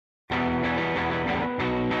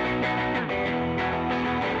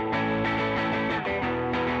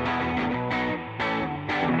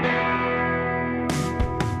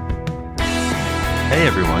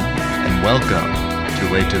everyone, and welcome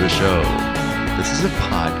to Late to the Show. This is a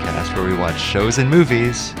podcast where we watch shows and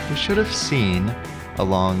movies we should have seen a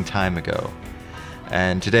long time ago.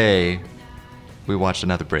 And today, we watched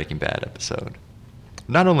another Breaking Bad episode.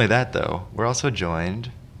 Not only that, though, we're also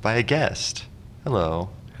joined by a guest. Hello.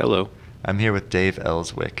 Hello. I'm here with Dave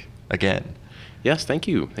Ellswick, again. Yes, thank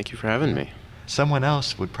you. Thank you for having me. Someone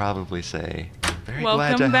else would probably say, very glad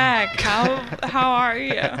Welcome to back. How are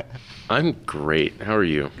you? I'm great. How are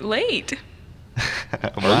you? Late.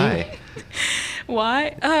 Why?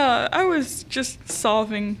 Why? I was just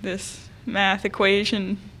solving this math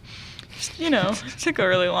equation. It took a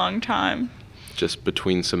really long time. Just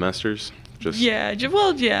between semesters? Yeah.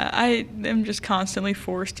 I am just constantly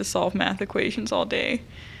forced to solve math equations all day.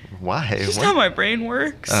 Why? It's just how my brain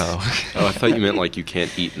works. Oh. Oh, I thought you meant like you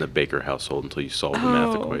can't eat in the Baker household until you solve the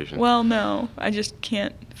math equation. Well, no. I just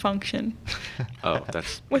can't function. Oh,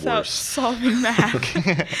 that's without worse. solving math.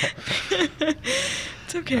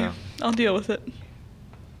 It's okay. Oh. I'll deal with it.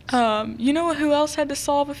 You know who else had to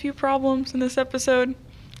solve a few problems in this episode?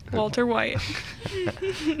 Walter White.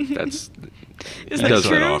 That's Is he that does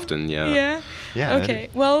true? that often, yeah. Yeah? Yeah. Okay,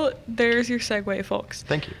 well, there's your segue, folks.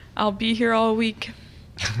 Thank you. I'll be here all week.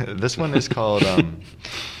 This one is called,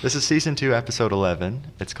 this is season 2, episode 11.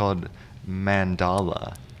 It's called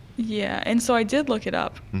Mandala. Yeah, and so I did look it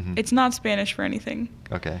up. Mhm. It's not Spanish for anything.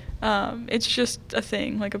 Okay. It's just a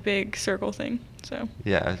thing, like a big circle thing. So.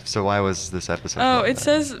 Yeah, so why was this episode Oh, called it that?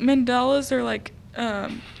 says mandalas are like,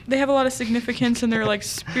 they have a lot of significance in their like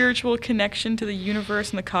spiritual connection to the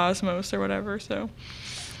universe and the cosmos or whatever, so.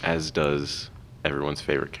 As does everyone's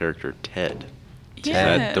favorite character, Ted. Yes. Is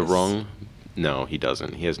that the wrong? No, he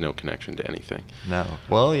doesn't. He has no connection to anything. No.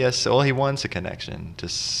 Well, yes, well, he wants a connection to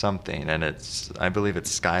something, and I believe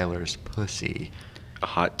it's Skylar's pussy. A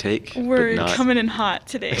hot take, We're but not, coming in hot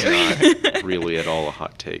today. not really at all a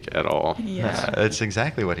hot take at all. Yeah. That's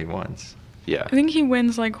exactly what he wants. Yeah. I think he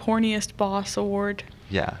wins like horniest boss award.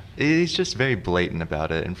 Yeah. He's just very blatant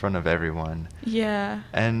about it in front of everyone. Yeah.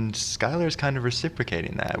 And Skylar's kind of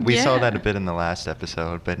reciprocating that. We saw Yeah. that a bit in the last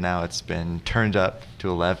episode, but now it's been turned up to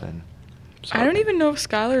 11. So- I don't even know if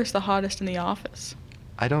Skylar is the hottest in the office.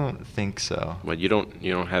 I don't think so. Well, you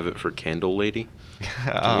don't have it for Candle Lady? Oh,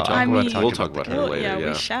 talk I about- mean, we'll talk about her well, later. yeah, Yeah,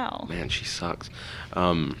 we shall. Man, she sucks.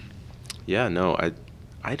 Yeah, no,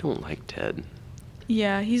 I don't like Ted.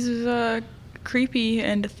 Yeah, he's creepy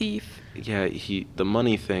and a thief. Yeah, the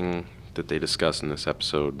money thing that they discuss in this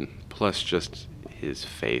episode, plus just his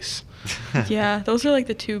face. Yeah, those are like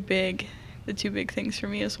the two big things for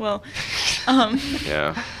me as well.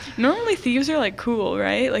 Yeah. Normally thieves are like cool,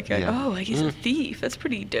 right? Like, Yeah. oh, like he's a thief. That's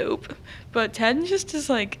pretty dope. But Ted just is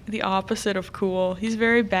like the opposite of cool. He's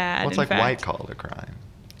very bad. Well, it's in like fact. white collar crime.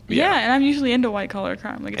 Yeah, Yeah. and I'm usually into white collar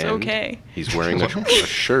crime. Like, it's And okay. He's wearing a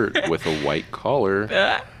shirt with a white collar,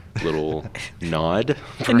 Ah. little nod,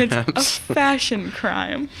 And it's a perhaps. fashion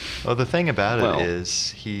crime. Well, the thing about Well- it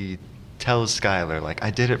is he tells Skylar, like,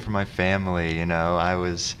 I did it for my family,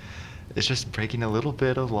 it's just breaking a little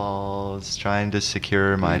bit of laws, trying to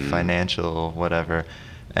secure my financial whatever.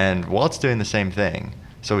 And Walt's doing the same thing.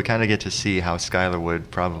 So we kind of get to see how Skylar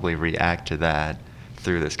would probably react to that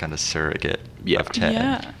through this kind of surrogate Yeah. of Ted.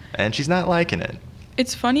 Yeah. And she's not liking it.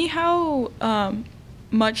 It's funny how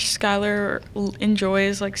much Skylar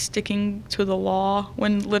enjoys like sticking to the law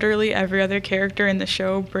when literally every other character in the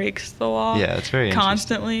show breaks the law. Yeah, it's very interesting.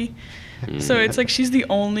 constantly. So it's like she's the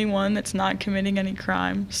only one that's not committing any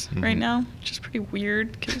crimes right Mhm. now, which is pretty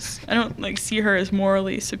weird because I don't like see her as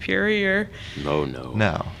morally superior. No.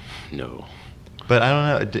 No. But I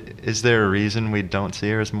don't know, is there a reason we don't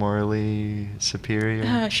see her as morally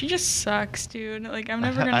superior? She just sucks, dude. Like I'm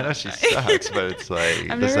never gonna. I know she sucks, but it's like,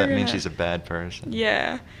 I'm does never that mean gonna- she's a bad person?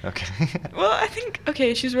 Yeah. Okay. Well, I think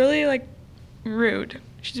she's really like rude.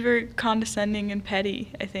 She's very condescending and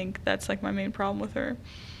petty. I think that's like my main problem with her.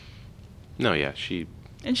 No, yeah,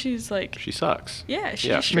 And she's like, she sucks. yeah, she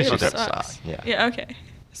Yeah. just I mean, straight she up does sucks. suck, yeah. Yeah. Okay.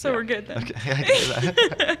 So Yeah. we're good then. Okay, I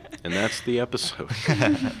get that. And that's the episode.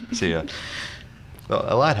 See ya. Well,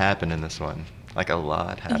 a lot happened in this one. Like, a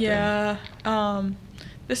lot happened. Yeah.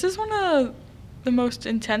 This is one of the most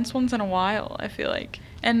intense ones in a while, I feel like.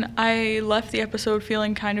 And I left the episode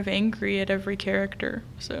feeling kind of angry at every character.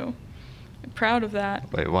 So I'm proud of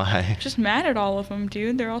that. Wait, why? Just mad at all of them,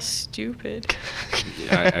 dude. They're all stupid.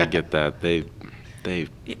 Yeah, I get that. They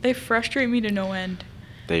They frustrate me to no end.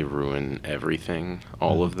 they ruin everything,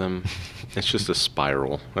 all of them. It's just a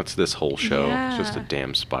spiral. That's this whole show. It's just a Yeah.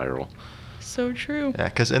 damn spiral. So true. Yeah,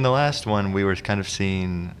 because in the last one, we were kind of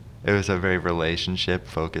seeing, it was a very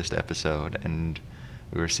relationship-focused episode, and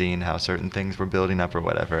We were seeing how certain things were building up or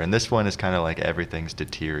whatever. And this one is kind of like everything's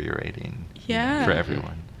deteriorating. Yeah. For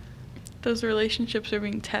everyone. Those relationships are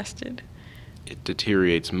being tested. It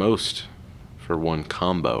deteriorates most for one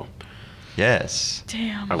Combo. Yes.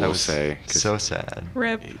 Damn. I That will was say. 'Cause so sad.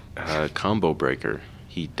 Rip. Combo Breaker,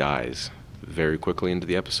 he dies very quickly into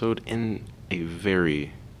the episode in a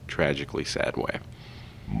very tragically sad way.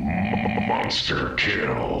 Monster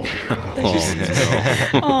kill.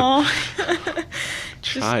 Oh, no. Aw.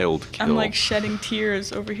 Child kill. I'm like shedding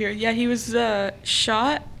tears over here. Yeah, he was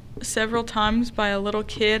shot several times by a little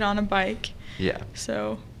kid on a bike. Yeah.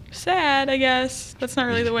 So sad, I guess. That's not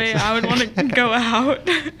really the way I would want to go out.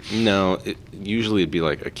 No, usually it'd be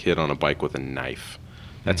like a kid on a bike with a knife.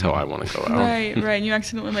 That's how I want to go out. Right, right. And you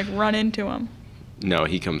accidentally like run into him. No,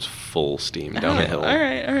 he comes full steam down the hill. All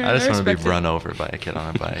right, all right. I just want to be respect it. run over by a kid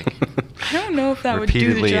on a bike. I don't know if that would do the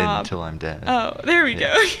Repeatedly job. until I'm dead. Oh, there we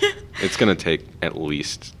Yeah. go. It's going to take at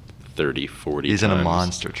least 30, 40 He's times. in a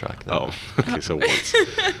monster truck, though. Oh, okay, so once.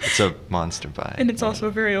 It's a monster bike. And it's also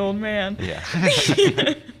a very old man. Yeah.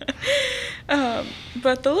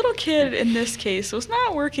 But the little kid in this case was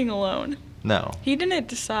not working alone. No. He didn't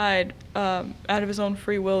decide out of his own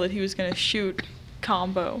free will that he was going to shoot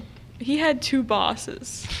Combo. He had two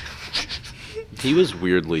bosses. He was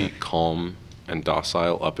weirdly calm and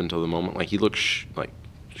docile up until the moment. Like, he looked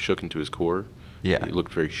shook into his core. Yeah. He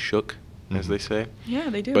looked very shook, as they say. Yeah,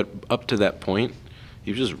 they do. But up to that point, he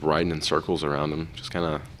was just riding in circles around him, just kind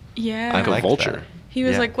of yeah. like a liked vulture. that. He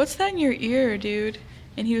was Yeah. like, "What's that in your ear, dude?"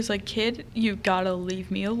 And he was like, "Kid, you gotta leave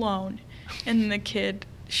me alone." And the kid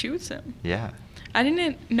shoots him. Yeah. I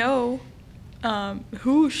didn't know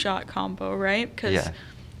who shot Combo, right? Because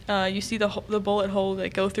you see the bullet hole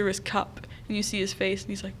like go through his cup, and you see his face, and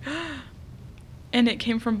he's like, and it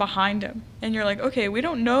came from behind him, and you're like, okay, we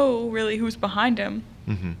don't know really who's behind him,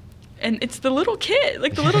 Mm-hmm. and it's the little kid,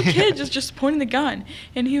 like the little kid just pointing the gun,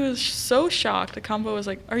 and he was so shocked. The Combo was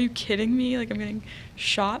like, "Are you kidding me? Like I'm getting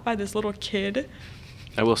shot by this little kid."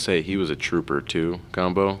 I will say he was a trooper too,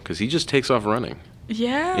 Combo, because he just takes off running.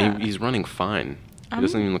 Yeah. And he's running fine. He I'm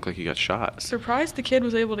doesn't even look like he got shot. Surprised the kid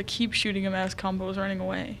was able to keep shooting him as Combo was running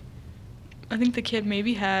away. I think the kid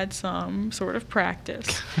maybe had some sort of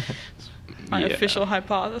practice. My Yeah. official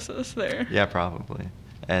hypothesis there. Yeah, probably.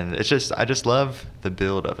 And it's just, I just love the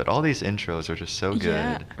build of it. All these intros are just so good.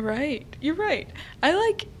 Yeah, right. You're right. I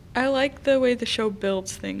like the way the show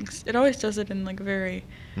builds things. It always does it in like a very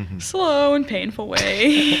Mhm. slow and painful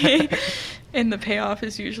way. And the payoff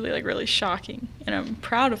is usually like really shocking, and I'm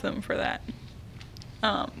proud of them for that.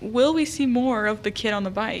 Will we see more of the kid on the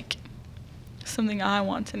bike? Something I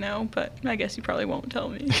want to know, but I guess you probably won't tell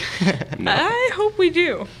me. No. I hope we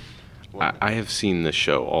do. I have seen this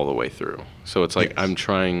show all the way through. So it's like Yes. I'm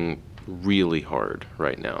trying really hard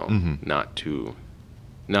right now Mhm.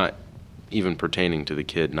 not even pertaining to the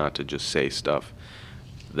kid, not to just say stuff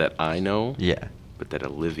that I know, Yeah, but that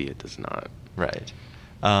Olivia does not. right.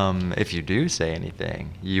 If you do say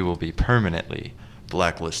anything, you will be permanently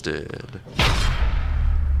blacklisted.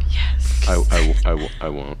 Yes. I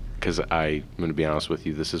won't, because I'm going to be honest with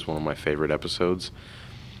you, this is one of my favorite episodes.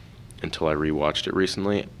 Until I rewatched it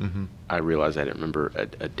recently, Mhm. I realized I didn't remember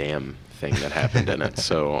a damn thing that happened in it.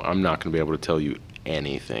 So I'm not going to be able to tell you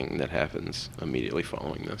anything that happens immediately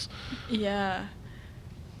following this. Yeah.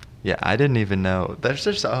 Yeah, I didn't even know. There's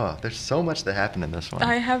so much that happened in this one.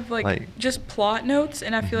 I have like just plot notes,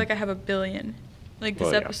 and I feel Mhm. like I have a billion. Like this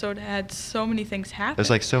Well, yeah. episode had so many things happen.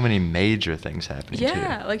 There's like so many major things happening too.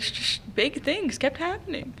 Yeah, like big things kept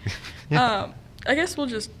happening. Yeah. I guess we'll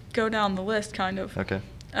just go down the list, kind of. Okay.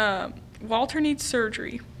 Walter needs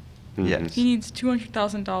surgery. Yes. He needs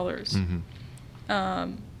 $200,000.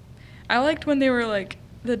 Mhm. I liked when they were like,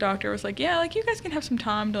 the doctor was like, yeah, like you guys can have some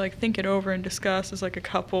time to like think it over and discuss as like a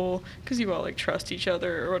couple, because you all like trust each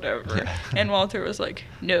other or whatever. Yeah. And Walter was like,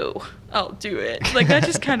 no, I'll do it. Like that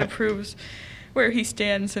just kind of proves where he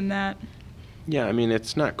stands in that. Yeah, I mean,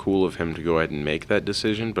 it's not cool of him to go ahead and make that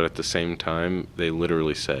decision, but at the same time, they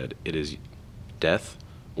literally said it is death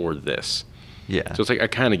or this. Yeah. So it's like I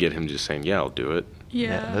kind of get him just saying, yeah, I'll do it.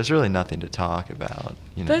 Yeah. There's really nothing to talk about.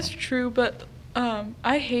 You know. That's true, but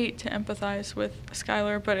I hate to empathize with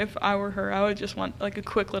Skylar, but if I were her, I would just want like a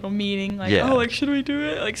quick little meeting, like, Yeah. oh, like should we do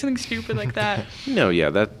it? Like something stupid like that. No, yeah,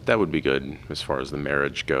 that would be good as far as the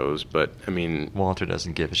marriage goes, but I mean, Walter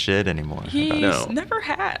doesn't give a shit anymore. He about No. never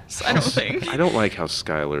has, I don't think. I don't like how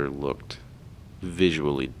Skylar looked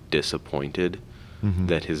visually disappointed Mhm.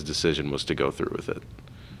 that his decision was to go through with it.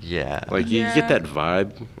 Yeah. Like you Yeah. get that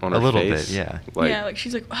vibe on A her little face. bit, yeah. Yeah, like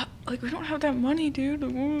she's like we don't have that money, dude.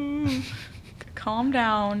 Like, woo. calm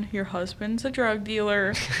down. Your husband's a drug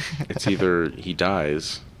dealer. It's either he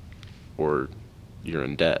dies or you're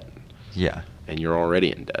in debt. Yeah. And you're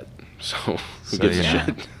already in debt. So who So, gives a yeah.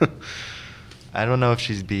 shit? I don't know if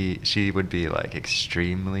she would be like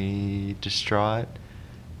extremely distraught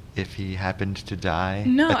if he happened to die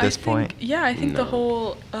No, at this I point. think, yeah, I think the No.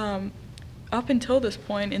 whole up until this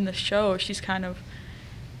point in the show, she's kind of,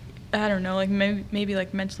 I don't know, like maybe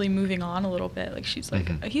like mentally moving on a little bit. Like she's like,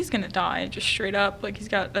 Mhm. he's gonna die, just straight up. Like he's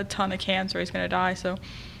got a ton of cancer, he's gonna die. So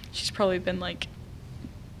she's probably been like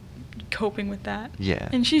coping with that. Yeah.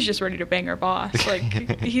 And she's just ready to bang her boss. Like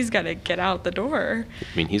he's got to get out the door.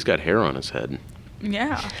 I mean, he's got hair on his head.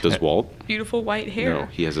 Yeah. Does Walt? Beautiful white hair. No,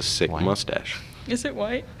 he has a sick White? mustache. Is it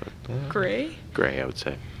white? Gray? Gray, I would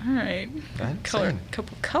say. All right. I'd Color, say.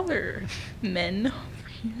 couple color men.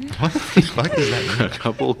 What the fuck does that A mean?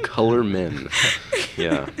 couple color men.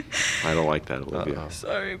 Yeah, I don't like that, Olivia. Uh-oh.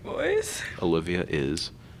 Sorry, boys. Olivia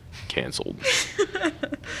is canceled.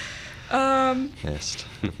 Missed.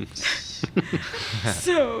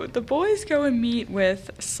 So the boys go and meet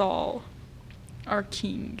with Saul, our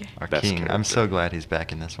king. Our Best king. I'm character. so glad he's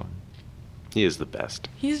back in this one. He is the best.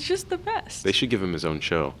 He's just the best. They should give him his own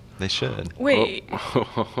show. They should. Wait.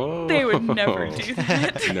 Oh. They would never do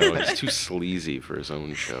that. No, he's too sleazy for his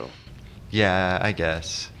own show. Yeah, I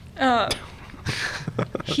guess.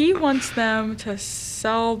 He wants them to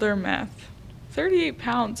sell their meth. 38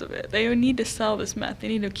 pounds of it. They need to sell this meth. They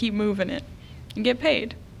need to keep moving it and get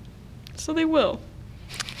paid. So they will.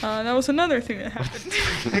 That was another thing that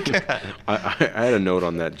happened. I had a note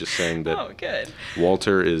on that just saying that Oh, good.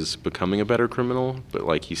 Walter is becoming a better criminal, but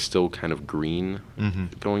like he's still kind of green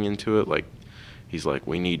Mhm. going into it. Like he's like,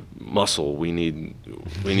 we need muscle, we need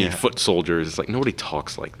Yeah. foot soldiers. It's like nobody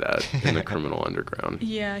talks like that in the criminal underground.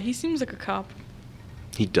 Yeah, he seems like a cop.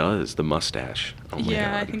 He does, the mustache. Oh my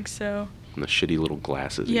Yeah, God. I think so. And the shitty little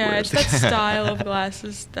glasses he Yeah, wears. it's that style of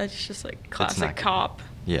glasses that's just like classic not- cop.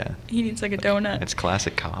 Yeah. He needs like a donut. It's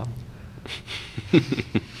classic cop.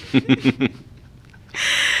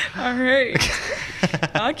 All right.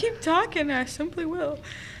 I'll keep talking. I simply will.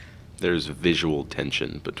 There's visual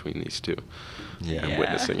tension between these two. Yeah. I'm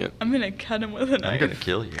witnessing it. I'm gonna cut him with a knife. I'm gonna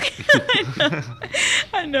kill you. I know.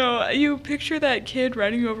 I know. You picture that kid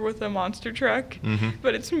riding over with a monster truck, Mhm.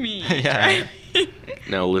 but it's me. Yeah. driving.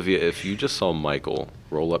 Now, Olivia, if you just saw Michael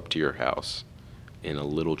roll up to your house in a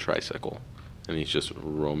little tricycle and he's just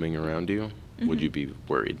roaming around you, would Mhm. you be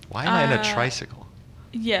worried? Why am I in a Uh, tricycle?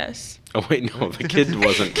 Yes. Oh, wait, no, the kid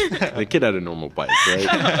wasn't. The kid had a normal bike,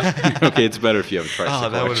 right? Okay, it's better if you have a tricycle. Oh,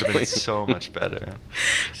 that would have been actually. so much better.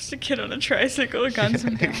 Just a kid on a tricycle, guns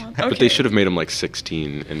him down. But they should have made him like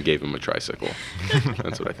 16 and gave him a tricycle.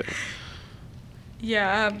 That's what I think.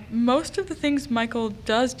 Yeah, most of the things Michael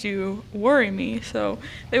does do worry me, so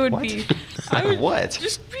they would What? be. I would What?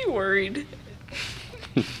 just be worried.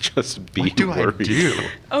 Just be What do worried. I do?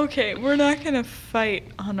 Okay, we're not gonna fight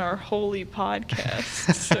on our holy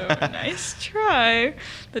podcast, so nice try.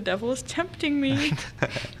 The devil is tempting me.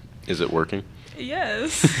 Is it working?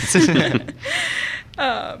 Yes.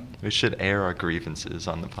 We should air our grievances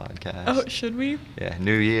on the podcast. Oh, should we? Yeah,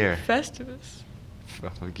 New Year. Festivus. Oh,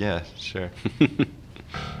 yeah, sure.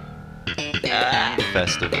 Ah.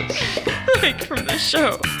 Festivus. Like from the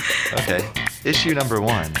show. Okay. Issue number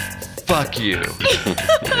 1. Fuck you.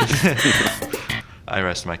 I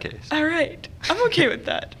rest my case. All right, I'm okay with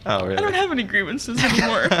that. Oh, really? I don't have any grievances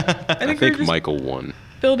anymore. I we're think just Michael won.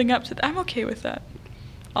 building up to that. I'm okay with that.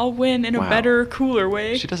 I'll win in a Wow. better, cooler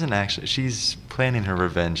way. She doesn't actually. She's planning her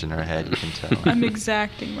revenge in her head, you can tell. I'm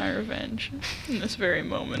exacting my revenge in this very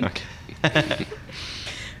moment. Okay.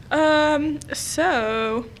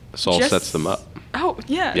 So. Saul Jess- sets them up. Oh,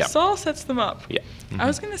 yeah, Yeah. Saul sets them up. Yeah. I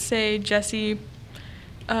was Mhm. going to say Jesse,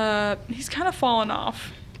 he's kind of fallen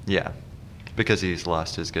off. Yeah. Because he's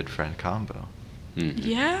lost his good friend Combo. Mhm.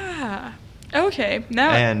 Yeah. Okay,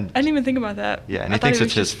 now And- I didn't even think about that. Yeah, and I he thought thinks was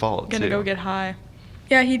it's his just fault, Gonna too. go get high.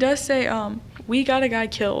 Yeah, he does say, we got a guy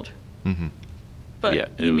killed, Mm-hmm. but Yeah,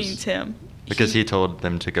 he it was- means him. Because he told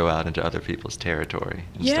them to go out into other people's territory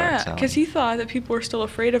and start Yeah, selling. because he thought that people were still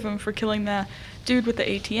afraid of him for killing the dude with the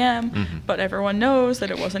ATM, Mhm. but everyone knows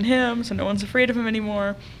that it wasn't him, so no one's afraid of him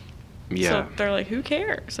anymore. Yeah. So they're like, who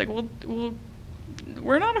cares? Like,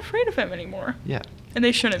 we're not afraid of him anymore. Yeah. And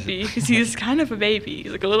they shouldn't be, because he's kind of a baby.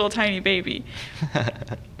 He's like a little tiny baby.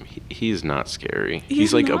 He's not scary.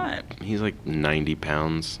 He's like not. he's like 90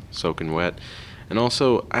 pounds soaking wet. And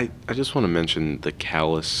also, I just want to mention the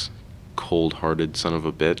callous, cold-hearted son of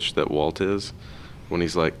a bitch that Walt is. When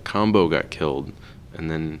he's like, Combo got killed. And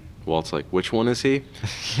then Walt's like, which one is he?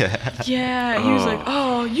 Yeah. Yeah, he was like,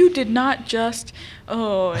 Oh. oh, you did not just,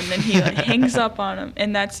 oh, and then he like hangs up on him,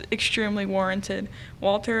 and that's extremely warranted.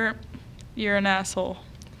 Walter, you're an asshole.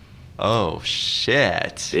 Oh,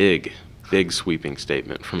 shit. Big sweeping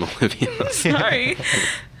statement from Olivia. Sorry.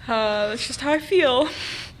 That's just how I feel.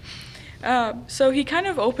 So he kind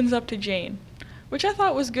of opens up to Jane, which I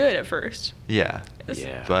thought was good at first. Yeah.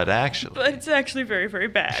 Yeah. But actually. But it's actually very, very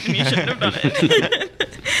bad, and he shouldn't have done it.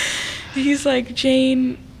 He's like,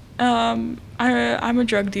 Jane, I'm a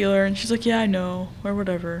drug dealer, and she's like, yeah, I know, or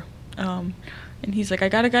whatever. And he's like, I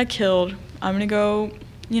got a guy killed. I'm gonna go,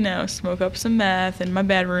 smoke up some meth in my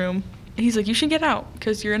bedroom. And he's like, you should get out,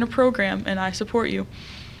 because you're in a program, and I support you.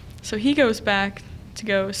 So he goes back to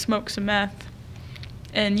go smoke some meth,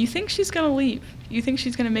 and you think she's gonna leave. You think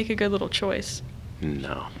she's gonna make a good little choice.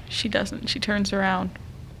 No. She doesn't. She turns around,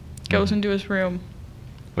 goes into his room.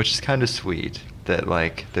 Which is kind of sweet that,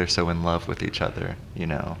 they're so in love with each other,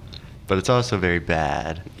 But it's also very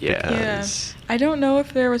bad. Yeah. Because I don't know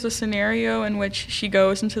if there was a scenario in which she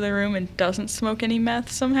goes into the room and doesn't smoke any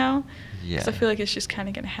meth somehow. Yeah. Because I feel like it's just kind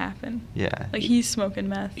of going to happen. Yeah. Like, he's smoking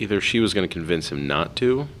meth. Either she was going to convince him not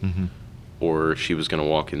to, Mm-hmm. or she was going to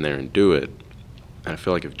walk in there and do it. And I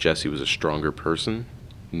feel like if Jesse was a stronger person,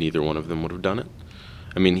 neither one of them would have done it.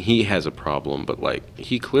 I mean, he has a problem, but,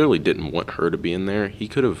 he clearly didn't want her to be in there. He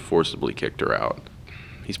could have forcibly kicked her out.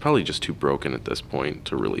 He's probably just too broken at this point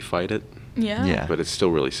to really fight it. Yeah. Yeah. But it's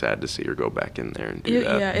still really sad to see her go back in there and do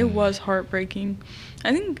that. Yeah, it was heartbreaking.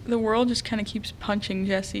 I think the world just kind of keeps punching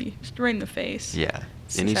Jesse just right in the face. Yeah.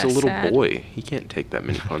 And he's a little boy. He can't take that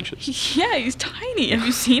many punches. Yeah, he's tiny. Have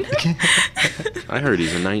you seen him? I heard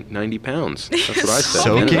he's a 90 pounds. That's what I said.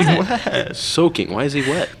 Soaking man. wet. Soaking. Why is he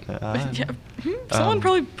wet? Yeah, someone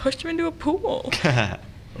probably pushed him into a pool.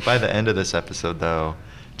 By the end of this episode, though,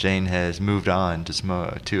 Jane has moved on to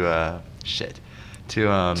heroin.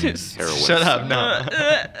 Shut up, no.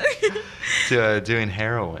 to doing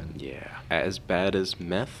heroin. Yeah. As bad as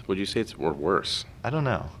meth? Would you say it's or worse? I don't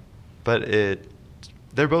know, but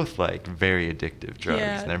they're both very addictive drugs,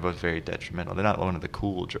 Yeah. and they're both very detrimental. They're not one of the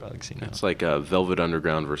cool drugs, It's like Velvet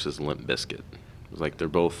Underground versus Limp Bizkit. It's like they're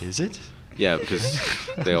both. Is it? Yeah, because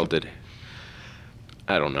they all did.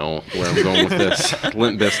 I don't know where I'm going with this.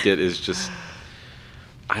 Limp Bizkit is just.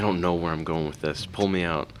 I don't know where I'm going with this. Pull me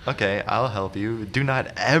out. Okay, I'll help you. Do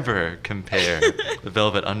not ever compare the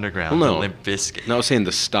Velvet Underground Well, no. to Limp Bizkit. No, I was saying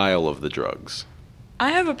the style of the drugs.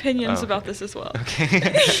 I have opinions Oh, about okay. this as well.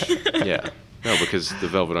 Okay. Yeah. No, because the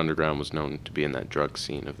Velvet Underground was known to be in that drug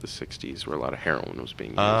scene of the 60s where a lot of heroin was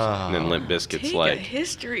being used. And then Limp Bizkit's Take like. a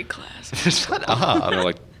history class. Shut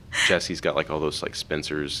up. Jesse's got all those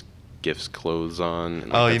Spencer's Gifts clothes on.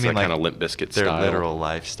 And Oh, you that's mean kind of Limp Bizkit their style. literal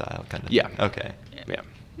lifestyle kind of Yeah. thing. Okay. Yeah.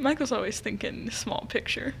 Michael's always thinking small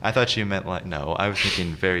picture. I thought you meant no, I was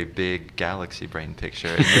thinking very big galaxy brain picture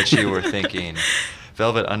in which you were thinking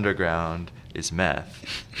Velvet Underground is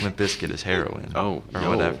meth, Limp Bizkit is heroin. Oh, or no.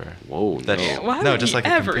 whatever. Whoa, no. Why no, would just he like a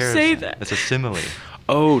ever comparison. say that? It's a simile.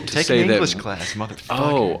 Oh, to Take say an that. English class, motherfucker.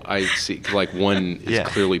 Oh, I see. One is Yeah,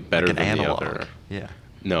 clearly better like an than analog. the other. Yeah.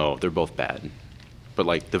 No, they're both bad.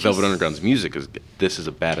 But the Velvet Underground's music is. This is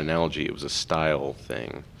a bad analogy. It was a style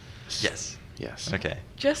thing. Yes. Yes. Okay.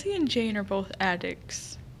 Jesse and Jane are both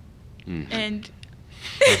addicts. Mm. And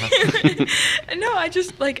Uh-huh. no, I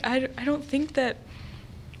just I don't think that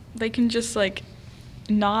they can just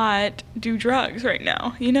not do drugs right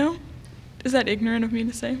now, Is that ignorant of me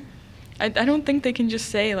to say? I don't think they can just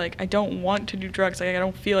say I don't want to do drugs, I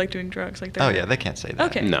don't feel like doing drugs Oh yeah, they can't say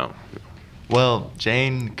that. Okay. No. Well,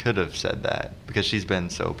 Jane could have said that because she's been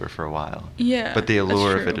sober for a while. Yeah, But the that's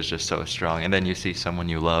allure of true. it is just so strong, and then you see someone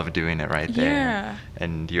you love doing it right there. Yeah.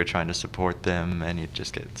 And you're trying to support them, and it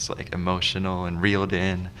just gets emotional and reeled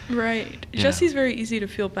in. Right. You Jesse's know. very easy to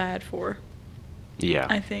feel bad for, Yeah.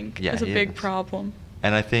 I think. Yeah, It's a he big is. problem.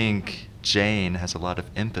 And I think Jane has a lot of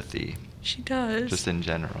empathy, She does. just in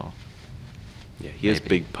general. Yeah. He has Maybe.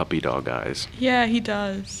 big puppy dog eyes. Yeah, he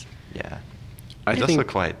does. Yeah. I He's think also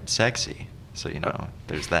quite sexy, so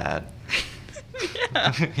there's that.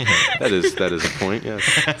 Yeah. that is a point. Yes.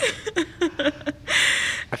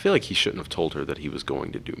 I feel like he shouldn't have told her that he was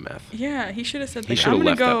going to do meth. Yeah, he should have said, He I'm should have gonna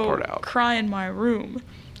left that go part out. cry in my room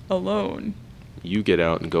alone. You get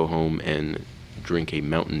out and go home and drink a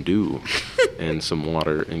Mountain Dew and some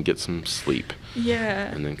water and get some sleep. Yeah.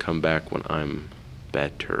 And then come back when I'm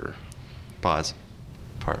better. Pause.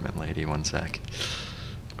 Apartment lady, 1 sec.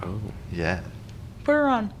 Oh. Yeah. Put her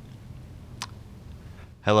on.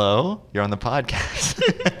 Hello? You're on the podcast.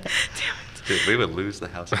 Damn it. Dude, we would lose the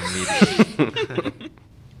house immediately.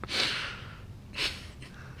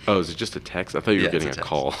 Oh, is it just a text? I thought you were Yeah, it's getting a a text.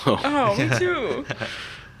 call. Oh, me too.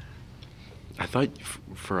 I thought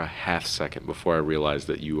for a half second before I realized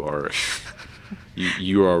that you are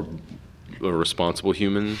you are a responsible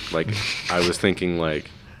human. Like I was thinking like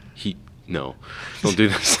no, don't do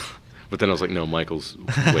this. But then I was like, no, Michael's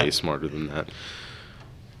way smarter than that.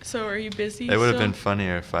 So are you busy? It would have been still?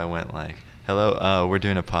 funnier if I went like, "Hello, we're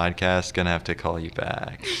doing a podcast. Gonna have to call you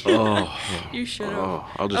back." Oh, You should have. oh,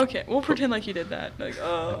 I'll just Okay, we'll pretend like you did that. Like,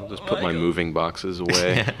 I'll just put my Michael. moving boxes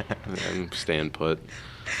away and stand put.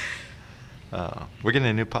 Oh, we're getting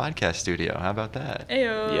a new podcast studio. How about that?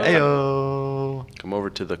 Ayo. Yeah. Ayo. Come over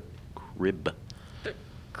to the crib. The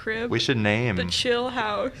crib. We should name the chill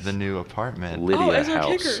house. the new apartment Lydia as our House.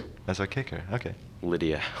 kicker. as our kicker. Okay.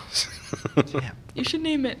 Lydia House. Damn. You should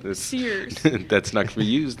name it That's- Sears. That's not going to be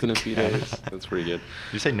used in a few days. That's pretty good.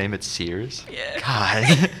 Did you say name it Sears? Yeah.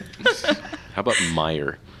 God. How about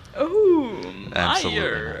Meyer? Ooh, Absolutely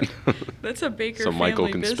Meyer. not. That's a Baker So Michael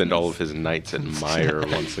family can spend all of business. his nights at Meyer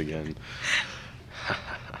once again.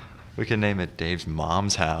 We can name it Dave's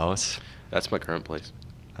mom's house. That's my current place.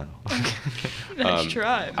 Oh. Nice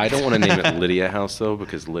try. I don't want to name it Lydia House though,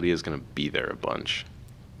 because Lydia's going to be there a bunch.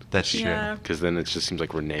 That's true. Yeah. Because then it just seems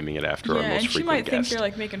like we're naming it after our Yeah, most and she frequent might think guest. you're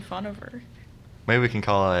like making fun of her. Maybe we can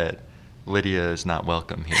call it Lydia is not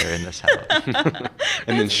welcome here in this house. And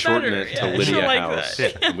then That's shorten better, it yeah, to she'll Lydia like House.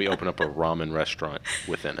 that. Yeah. And we open up a ramen restaurant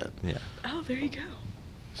within it. Yeah. Oh, there you go.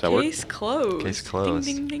 Does that work? Case closed. Case closed.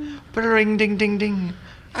 Ding, ding, ding. Ring ding ding ding.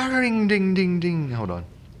 Ring ding ding ding. Hold on.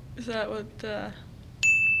 Is that what? There.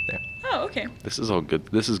 Oh, okay. This is all good.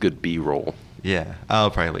 This is good B-roll. Yeah.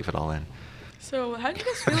 I'll probably leave it all in. So, how do you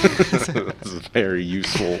guys feel? This is very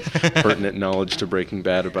useful, pertinent knowledge to Breaking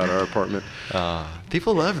Bad about our apartment.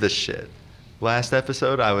 People love this shit. Last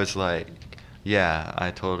episode, I was like, yeah,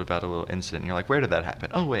 I told about a little incident. And you're like, where did that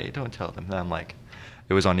happen? Oh, wait, don't tell them. And I'm like,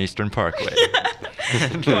 it was on Eastern Parkway.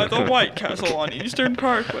 By the White Castle on Eastern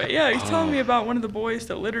Parkway. Yeah, he's telling me about one of the boys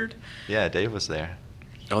that littered. Yeah, Dave was there.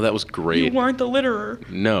 Oh, that was great. You weren't the litterer.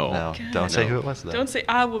 No. No, God. don't say No. who it was, though. Don't say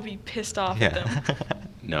I will be pissed off at Yeah. them.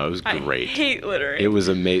 No, it was great. I hate littering. It was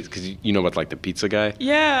amazing because you know about like the pizza guy.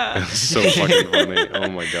 Yeah. It's so fucking funny. Oh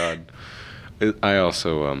my god. I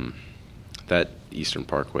also that Eastern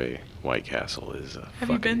Parkway White Castle is a Have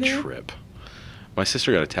you fucking been there? trip. My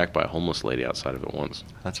sister got attacked by a homeless lady outside of it once.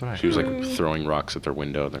 That's what I She was like Ooh. throwing rocks at their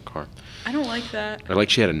window in their car. I don't like that. Or like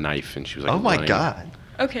she had a knife and she was like Oh my running. god.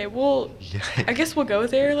 Okay, well, Yikes. I guess we'll go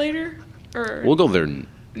there later. Or We'll go there Now?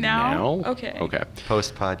 now. Okay. Okay.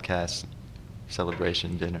 Post podcast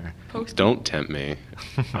celebration dinner. post. Don't tempt me.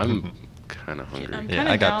 I'm kind of hungry. I'm Yeah,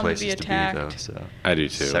 kinda I got down to places be to be, attacked. though, so. I do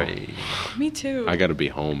too. Sorry. Me too. I got to be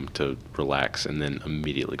home to relax and then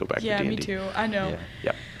immediately go back Yeah, to D&D. me too. I know. Yeah.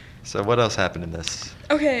 Yep. So what else happened in this?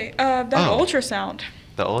 Okay, that Oh. ultrasound.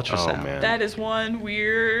 The ultrasound. Oh, man. That is one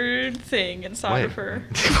weird thing inside of Wait. her.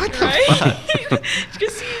 What the right? fuck? You can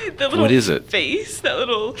see the little What is it? face, that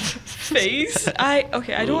little face. I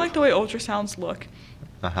don't like the way ultrasounds look.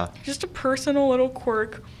 Uh-huh. Just a personal little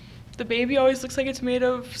quirk. The baby always looks like it's made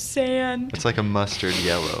of sand. It's like a mustard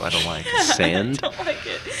yellow. I don't like Yeah, it. Sand? I don't like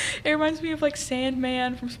it. It reminds me of like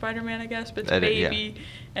Sandman from Spider-Man, I guess, but it's Yeah. baby,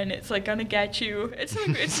 and it's like gonna get you. It's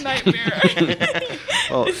a nightmare.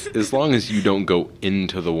 Well, as long as you don't go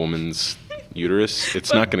into the woman's uterus, it's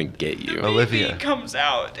But not going to get the you. baby Olivia. comes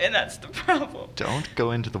out, and that's the problem. Don't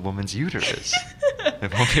go into the woman's uterus.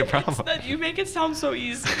 It won't be a problem. It's not- you make it sound so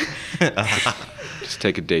easy. Just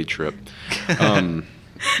take a day trip.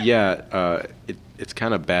 It's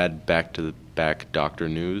kind of bad back-to-back doctor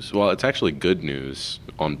news. Well, it's actually good news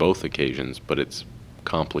on both occasions, but it's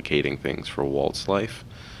complicating things for Walt's life.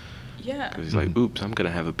 Yeah. Because he's like, Mhm. oops, I'm going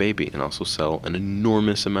to have a baby and also sell an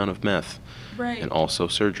enormous amount of meth. Right. And also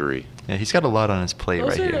surgery. Yeah, he's got a lot on his plate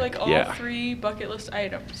Those right are here. like all Yeah. 3 bucket list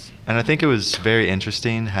items. And I think it was very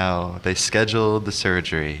interesting how they scheduled the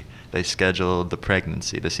surgery, they scheduled the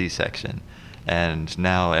pregnancy, the C-section, and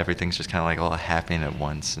now everything's just kind of like all happening at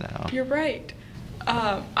once now. You're right.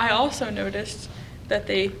 I also noticed that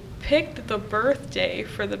they picked the birthday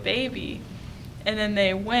for the baby, and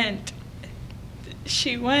then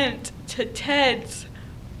she went to Ted's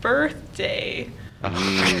birthday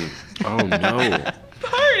Oh, no.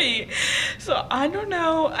 party. So I don't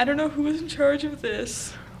know who was in charge of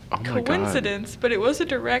this Oh, my God. coincidence, but it was a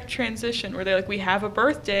direct transition where they're like, we have a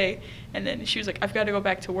birthday, and then she was like, I've got to go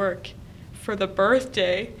back to work for the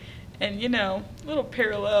birthday, and little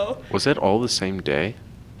parallel. Was that all the same day?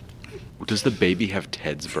 Does the baby have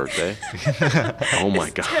Ted's birthday? Oh, my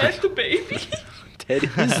Is God. Ted the baby? Ted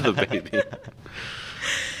is the baby.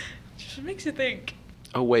 Just makes you think.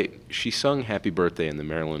 Oh, wait. She sung Happy Birthday in the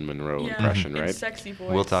Marilyn Monroe Yeah, impression, in right? sexy voice.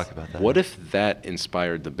 We'll talk about that. What if that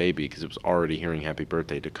inspired the baby because it was already hearing Happy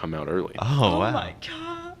Birthday to come out early? Oh, wow. my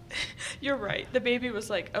god. You're right. The baby was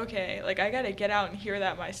like, okay, like I gotta get out and hear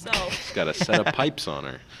that myself. She's got a set of pipes on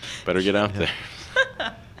her. Better get out Yeah.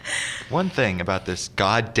 there. One thing about this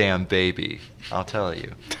goddamn baby, I'll tell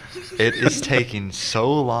you, it is taking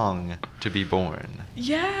so long to be born.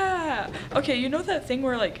 Yeah. Okay, you know that thing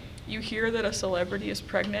where like you hear that a celebrity is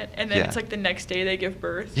pregnant and then Yeah. it's like the next day they give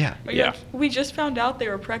birth? Yeah. Or you're Yeah. like, we just found out they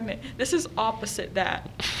were pregnant. This is opposite that.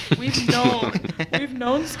 We've known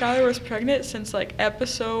Skylar was pregnant since like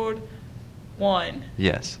episode 1.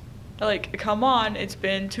 Yes. Like, come on, it's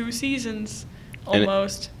been 2 seasons And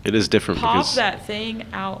almost. It is different Pop because that thing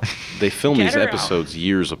out. they film Get these her out. episodes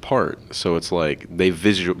years apart, so it's like they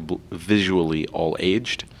visually all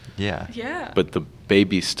aged, Yeah. Yeah. but the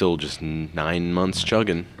baby's still just 9 months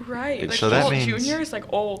chugging. Right. Like, So that Walt means- Jr. is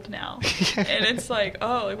like old now. And it's like,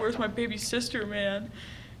 oh, like, where's my baby sister, man?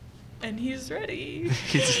 And he's ready.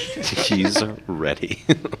 He's ready.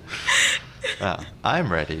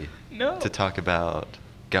 I'm ready No. to talk about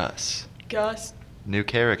Gus. Gus New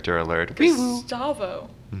character alert. Gustavo.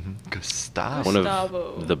 Gustavo. One Gustavo.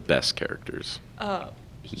 of the best characters.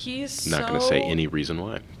 He's Not going to say any reason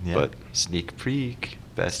why, Yeah. but Sneak peek.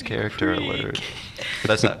 Best Sneak character peek. alert. But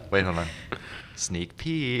that's not. Wait, hold on. Sneak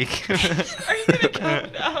peek. Are you gonna count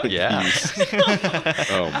it out? Yeah.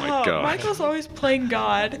 Oh my God. Michael's always playing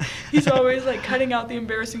God. He's always like cutting out the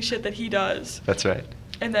embarrassing shit that he does. That's right.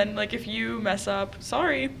 And then like if you mess up,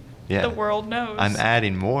 sorry. Yeah. The world knows. I'm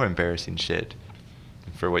adding more embarrassing shit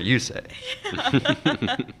for what you say.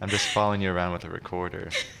 I'm just following you around with a recorder.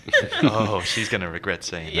 Oh, she's gonna regret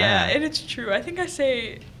saying Yeah, that. and it's true. I think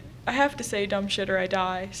I have to say dumb shit or I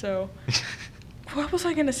die. So what was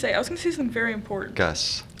I gonna say? I was gonna say something very important.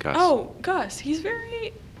 Gus. Gus. Oh, Gus. He's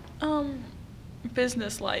very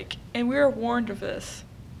business-like, and we were warned of this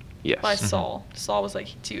Yes. by Mhm. Saul. Saul was like,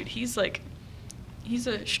 dude, he's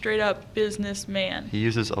a straight-up businessman, He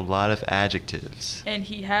uses a lot of adjectives. and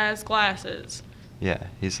he has glasses. Yeah,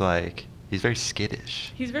 he's very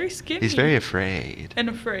skittish. He's very skinny. He's very afraid. and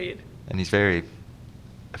afraid. And he's very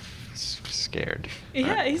scared.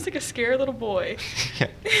 Yeah, he's like a scared little boy. Yeah.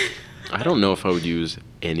 I don't know if I would use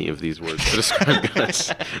any of these words to describe Gus,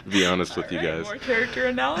 to be honest with you All right, guys. More character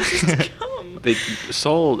analysis to come.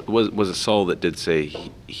 Saul was a Saul that did say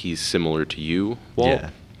he's similar to you, Walt. Yeah.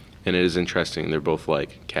 And it is interesting. They're both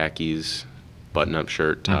like khakis, button-up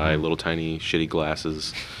shirt, tie, Mhm. little tiny shitty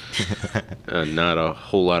glasses, not a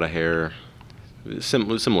whole lot of hair.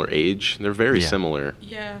 Similar age. They're very Yeah. similar,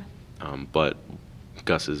 Yeah. but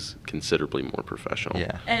Gus is considerably more professional.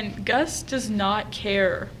 Yeah. And Gus does not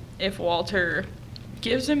care if Walter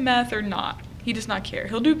gives him meth or not. He does not care.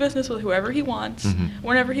 He'll do business with whoever he wants, Mhm.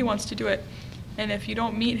 whenever he wants to do it. And if you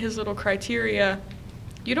don't meet his little criteria,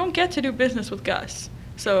 you don't get to do business with Gus.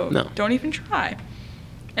 So No. don't even try.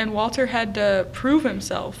 And Walter had to prove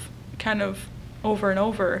himself kind of over and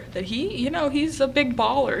over that he's a big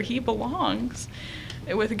baller. He belongs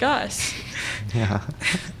with Gus. Yeah.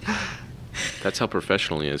 That's how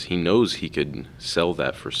professional he is. He knows he could sell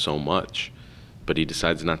that for so much, but he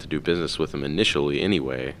decides not to do business with him initially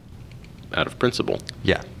anyway, out of principle.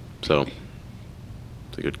 Yeah. So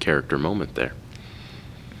it's a good character moment there.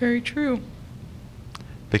 Very true.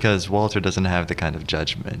 Because Walter doesn't have the kind of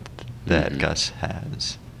judgment that Mhm. Gus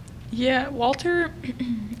has. Yeah, Walter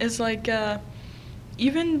is like,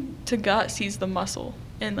 even to Gus, he's the muscle.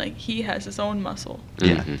 And, like, he has his own muscle.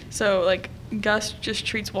 Yeah. Mhm. So, like, Gus just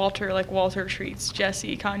treats Walter like Walter treats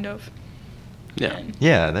Jesse, kind of. Yeah. And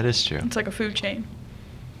Yeah, that is true. it's like a food chain.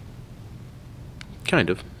 Kind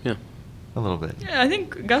of, yeah. A little bit. Yeah, I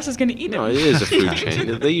think Gus is going to eat No, him. it is a food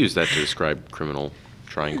chain. They use that to describe criminal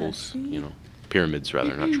triangles, Yeah. pyramids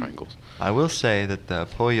rather, not triangles. I will say that the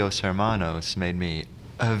pollos hermanos made me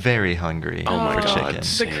very hungry Oh my for God, chicken. The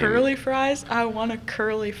same. curly fries? I want a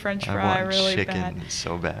curly French I fry want really chicken bad.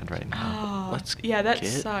 so bad right now. Oh, Let's yeah, that get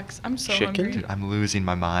sucks. I'm so chicken? hungry. Dude, I'm losing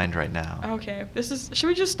my mind right now. Okay, should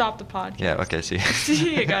we just stop the podcast? Yeah, okay, see.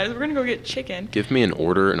 See you guys. We're going to go get chicken. Give me an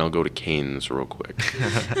order and I'll go to Cane's real quick.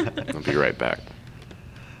 I'll be right back.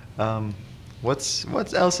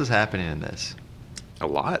 What else is happening in this? A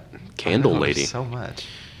lot. Candle I know, Lady. So much.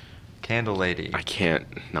 Candle Lady. I can't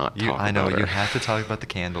not talk I know, about her. you have to talk about the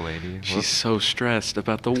Candle Lady. She's so stressed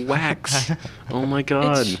about the wax. Oh my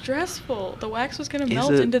God. It's stressful. The wax was going to Is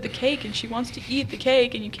melt it? into the cake, and she wants to eat the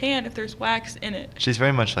cake, and you can't if there's wax in it. She's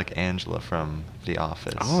very much like Angela from The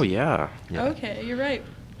Office. Oh yeah. Yeah. Okay, you're right.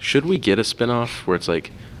 Should we get a spinoff where it's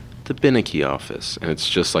like the the Beneke office. And it's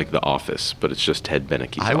just like The Office, but it's just Ted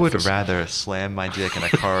Beneke's office. I would rather slam my dick in a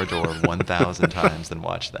car door 1,000 times than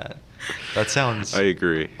watch that. That sounds I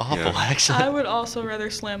agree. awful, yeah. actually. I would also rather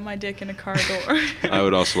slam my dick in a car door. I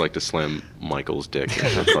would also like to slam Michael's dick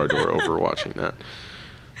in a car door over watching that.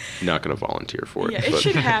 Not going to volunteer for it. Yeah, it but-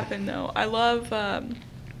 should happen though. I love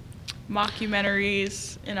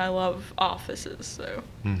mockumentaries and I love offices, so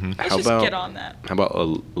Mhm. let's How just about- get on that. How about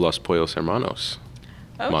a Los Pollos Hermanos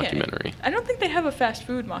mockumentary? I don't think they have a fast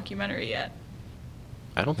food mockumentary yet.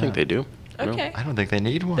 I don't think No. they do. No. Okay. I don't think they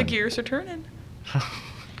need one. The gears are turning.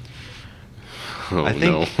 Oh, I think,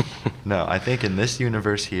 no. no, I think in this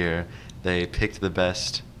universe here, they picked the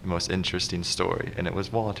best, most interesting story, and it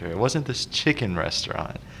was Walter. It wasn't this chicken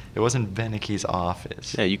restaurant. It wasn't Beneke's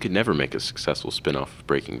office. Yeah, you could never make a successful spin-off of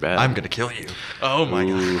Breaking Bad. I'm gonna kill you. Oh my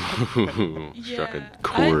god. Ooh, struck Yeah. a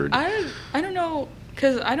chord. I don't know,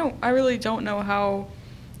 because I really don't know how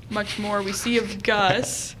much more we see of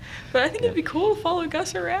Gus, but I think it'd be cool to follow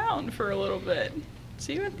Gus around for a little bit,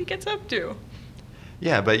 see what he gets up to.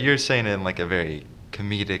 Yeah, but you're saying it in like a very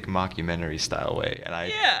comedic mockumentary style way, and I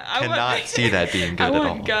cannot see that being good I at all.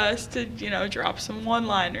 want Gus to, drop some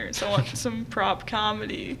one-liners. I want some prop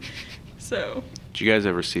comedy. So, Did you guys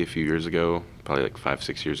ever see a few years ago, probably like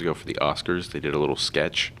 5-6 years ago for the Oscars, they did a little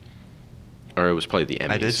sketch? Or it was probably the Emmys.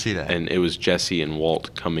 I did see that. And it was Jesse and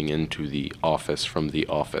Walt coming into the office from The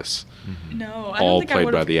Office. Mhm. no, I All don't think I played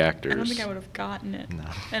would by have. the I don't actors. think I would have gotten it. No.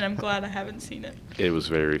 And I'm glad I haven't seen it. It was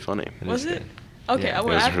very funny. It Was is it? good. Okay, Yeah.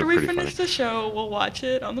 well, It was after we pretty finish funny. the show, we'll watch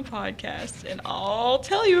it on the podcast, and I'll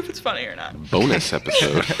tell you if it's funny or not. Bonus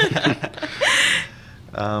episode.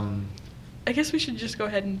 I guess we should just go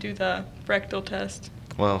ahead and do the rectal test.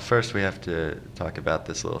 Well, first we have to talk about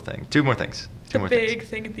this little thing. Two more things. Two The more big things.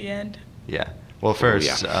 thing at the end. Yeah. Well,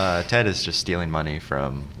 first, yeah. Ted is just stealing money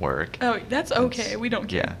from work. Oh, that's okay. It's- We don't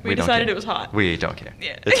care. Yeah, We don't decided care. it was hot. We don't care.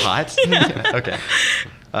 Yeah. It's hot? Yeah. Okay.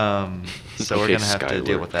 So we're Okay, going to have to Skylar.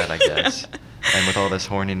 deal with that, I guess. And with all this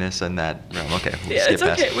horniness and that realm. Okay, we'll Yeah, skip it's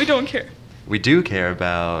past okay. it. We don't care. We do care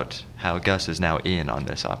about how Gus is now in on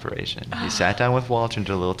this operation. He sat down with Walter and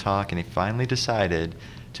did a little talk, and he finally decided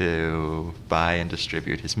to buy and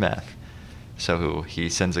distribute his meth. So he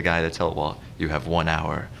sends a guy to tell Walt, "You have 1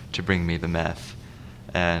 hour to bring me the meth."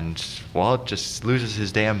 And Walt just loses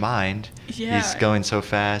his damn mind. Yeah. He's going so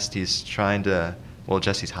fast. He's trying to. Well,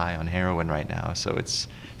 Jesse's high on heroin right now, so it's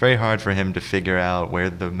very hard for him to figure out where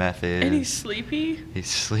the meth is. And he's sleepy. He's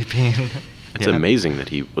sleeping. It's Yeah. amazing that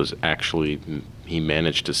he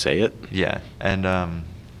managed to say it. Yeah, and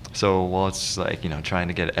so Walt's like, trying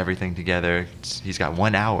to get everything together. He's got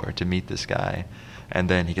 1 hour to meet this guy, and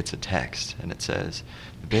then he gets a text, and it says,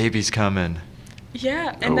 "The baby's coming."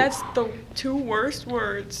 Yeah, and Oh. that's the two worst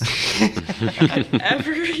words I could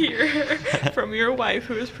ever hear from your wife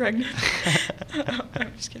who is pregnant.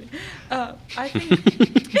 I'm just kidding. I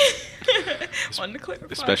think. Wanted to clarify.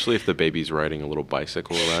 Especially if the baby's riding a little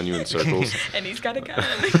bicycle around you in circles. And he's got a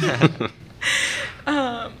gun.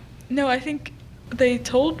 No, I think they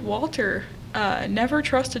told Walter, never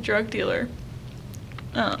trust a drug dealer.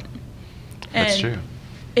 That's And true.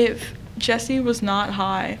 If Jesse was not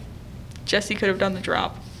high, Jesse could have done the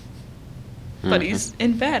drop. But Mhm. he's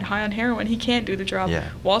in bed, high on heroin. He can't do the drop. Yeah.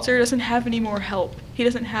 Walter doesn't have any more help. He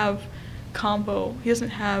doesn't have Combo. He doesn't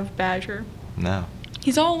have Badger. No.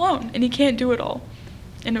 He's all alone, and he can't do it all.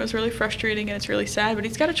 And it was really frustrating, and it's really sad, but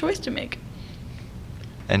he's got a choice to make.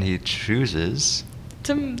 And he chooses.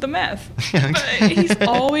 To the meth. But he's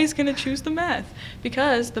always going to choose the meth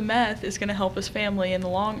because the meth is going to help his family in the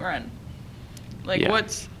long run. Like, Yeah.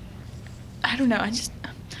 I don't know.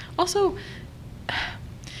 Also,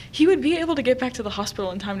 he would be able to get back to the hospital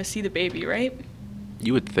in time to see the baby, right?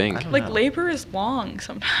 You would think. I don't Like, know. labor is long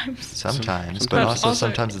sometimes. Sometimes, but Sometimes- also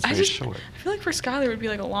sometimes it's I very just- short. I feel like for Skylar it would be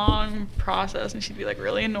like a long process, and she'd be like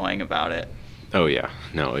really annoying about it. Oh yeah,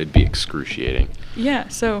 no, it'd be excruciating. Yeah,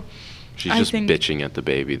 so She's I just think- bitching at the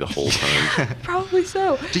baby the whole time. probably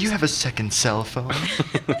so. Do you have a second cell phone?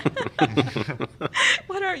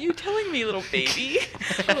 What aren't you telling me, little baby?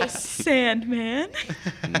 Little Sandman.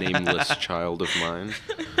 Nameless child of mine.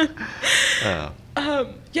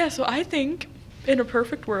 Oh. Yeah, so I think in a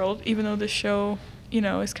perfect world, even though this show,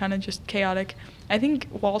 is kind of just chaotic, I think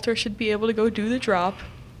Walter should be able to go do the drop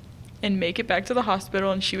and make it back to the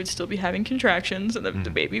hospital, and she would still be having contractions, and the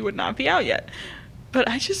Mhm. baby would not be out yet. But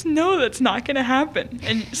I just know that's not going to happen.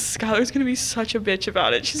 And Skylar's going to be such a bitch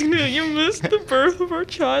about it. She's going to be like, you missed the birth of our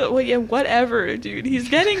child. Well, yeah, whatever, dude. He's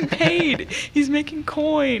getting paid. He's making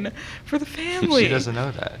coin for the family. She doesn't know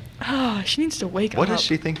that. Oh, she needs to wake What up. does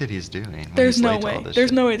she think that he's doing? when There's he's no late to all way. this There's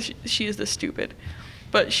shit? no way that she is this stupid.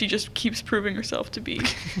 but she just keeps proving herself to be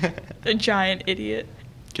a giant idiot.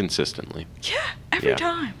 Consistently. Yeah, every Yeah.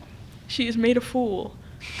 time. She is made a fool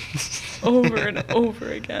over and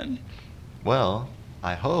over again. Well,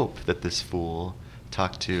 I hope that this fool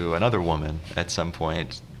talked to another woman at some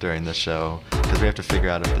point during the show, because we have to figure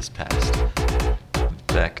out if this passed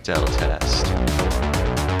Bechdel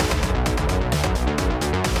test.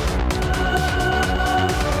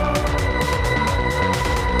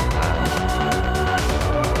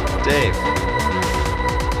 Dave,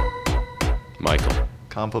 Michael.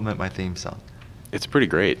 compliment my theme song. It's pretty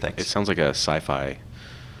great. Thanks. It sounds like a sci-fi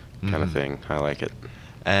kind of Mhm. thing. I like it.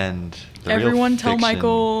 And the real Everyone tell fiction-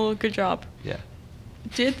 Michael, good job. Yeah.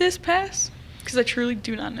 Did this pass? Because I truly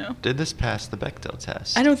do not know. Did this pass the Bechdel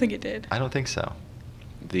test? I don't think it did. I don't think so.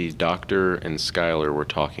 The doctor and Skylar were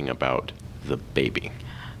talking about the baby.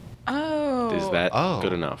 Oh. Is that Oh.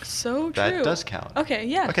 good enough? So true. That does count. Okay,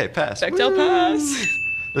 yeah. Okay, pass. Bechdel Woo! pass.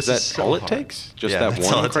 This Is that so all it hard. takes? Just Yeah, that that's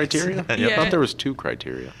all one it takes. criteria? Yep. Yeah. I thought there was 2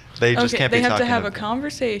 criteria. They just Okay, can't they be have to talking have a of-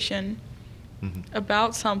 conversation Mhm.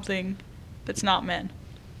 about something that's not men.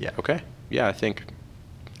 Yeah. Okay. Yeah, I think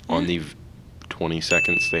on Yeah. the 20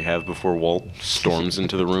 seconds they have before Walt storms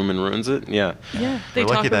into the room and ruins it. Yeah. Yeah, they We're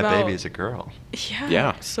talk lucky that about baby is a girl. Yeah,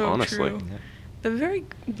 Yeah, so honestly. true. Yeah. The very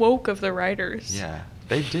woke of the writers. Yeah.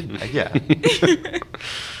 They did. Yeah.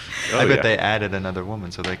 Oh, I bet yeah. they added another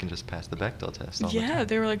woman so they can just pass the Bechdel test. All the Yeah, time.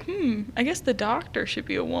 they were like, I guess the doctor should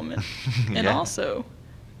be a woman. And Yeah. also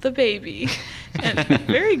the baby. And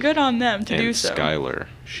very good on them to and do so. Skylar,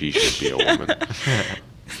 she should be a woman.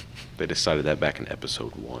 They decided that back in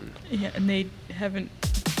episode 1. Yeah, and they haven't.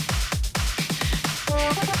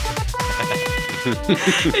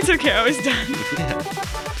 It's okay, I was done.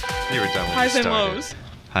 You were done when Highs you and started. lows.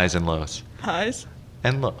 Highs and lows. Highs.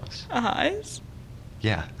 And lows. Highs.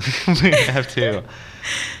 Yeah.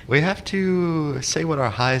 We have to say what our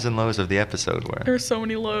highs and lows of the episode were. There were so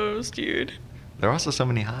many lows, dude. There are also so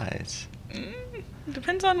many highs.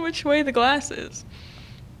 Depends on which way the glass is.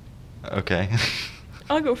 Okay.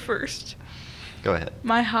 I'll go first. Go ahead.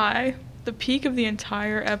 My high, the peak of the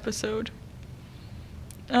entire episode.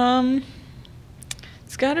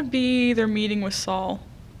 It's gotta be their meeting with Saul.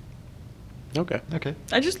 Okay. Okay.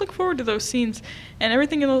 I just look forward to those scenes, and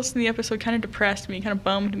everything else in the episode kind of depressed me, kind of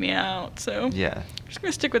bummed me out. So Yeah. I'm just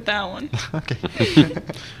gonna stick with that one. Okay.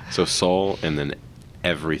 So Saul and then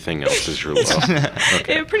everything else is your low.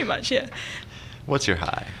 Okay. Yeah, pretty much, yeah. What's your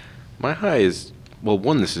high? My high is, well,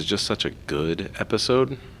 one, this is just such a good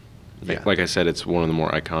episode. Yeah. Like I said, it's one of the more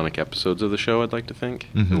iconic episodes of the show, I'd like to think.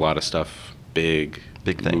 Mhm. A lot of stuff, big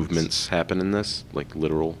things. movements happen in this, like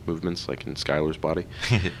literal movements, like in Skylar's body.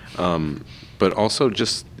 But also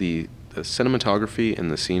just the cinematography and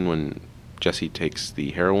the scene when Jesse takes the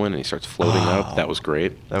heroin and he starts floating up, that was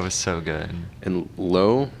great. That was so good. And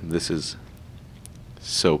low, this is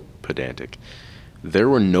so pedantic. There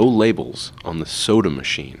were no labels on the soda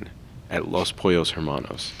machine at Los Pollos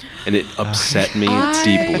Hermanos, and it upset me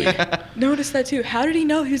deeply. Noticed that too. How did he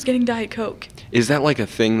know he was getting Diet Coke? Is that like a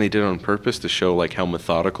thing they did on purpose to show like how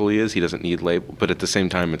methodical he is? He doesn't need label, but at the same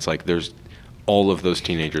time, it's like there's all of those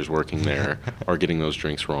teenagers working there are getting those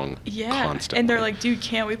drinks wrong Yeah. constantly. And they're like, dude,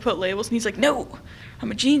 can't we put labels? And he's like, no,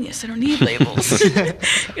 I'm a genius. I don't need labels. You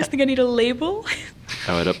guys think I need a label?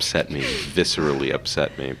 Oh, it upset me, viscerally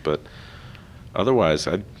upset me. But otherwise,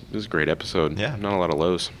 it was a great episode. Yeah. Not a lot of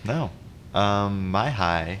lows. No. My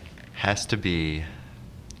high has to be,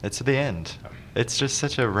 it's the end. It's just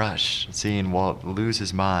such a rush seeing Walt lose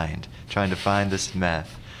his mind trying to find this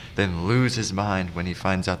meth, then lose his mind when he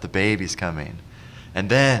finds out the baby's coming, and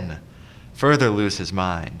then further lose his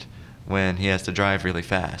mind when he has to drive really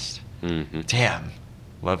fast. Mm-hmm. Damn.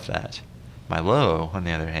 Love that. My low, on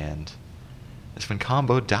the other hand, is when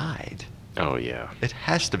Combo died. Oh, yeah. It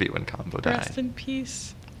has to be when Combo died. Rest in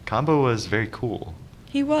peace. Combo was very cool.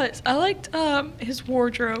 He was. I liked his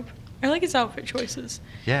wardrobe. I like his outfit choices.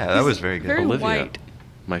 Yeah, that He's was very good. Very Olivia, white.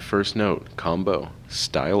 my first note, combo,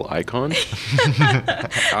 style icon?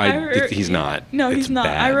 I He's not. No, It's he's not.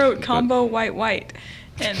 I bad, wrote but- combo white.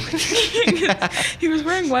 And he was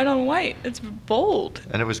wearing white on white. It's bold.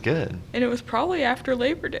 And it was good. And it was probably after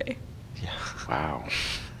Labor Day. Yeah. Wow.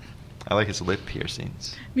 I like his lip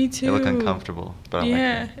piercings. Me too. They look uncomfortable, but I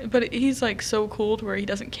yeah, like them. but he's like so cool to where he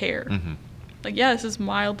doesn't care. Mm-hmm. Like, yeah, this is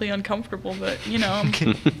mildly uncomfortable, but you know, I'm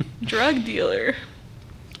a drug dealer,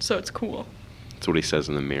 so it's cool. That's what he says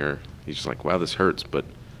in the mirror. He's just like, wow, this hurts, but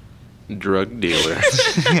drug dealer.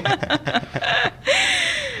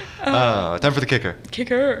 Oh, time for the kicker.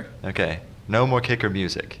 Kicker. Okay. No more kicker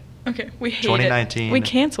music. Okay, we hate 2019. it. We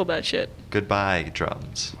canceled that shit. Goodbye,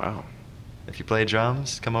 drums. Wow. If you play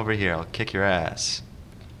drums, come over here. I'll kick your ass.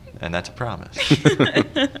 and that's a promise.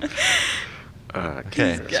 Okay.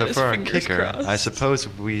 Okay, He's got so his for our fingers kicker, I crossed. suppose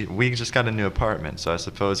we just got a new apartment, so I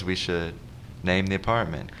suppose we should name the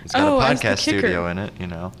apartment. It's got Oh, a as the podcast kicker. studio in it, you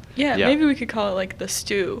know. Yeah, Yeah. maybe we could call it like the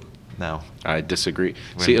stew. No. I disagree.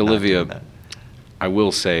 we're See, not Olivia, doing that. I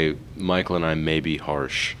will say Michael and I may be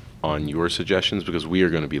harsh on your suggestions because we are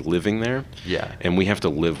going to be living there. Yeah. And we have to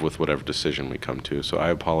live with whatever decision we come to. So I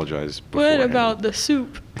apologize. What beforehand. about the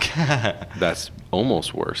soup? That's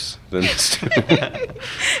almost worse than this.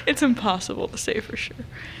 It's impossible to say for sure.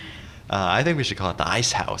 I think we should call it the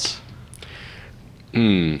Ice House.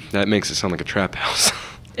 That makes it sound like a trap house.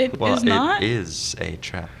 It is Well, not. it is a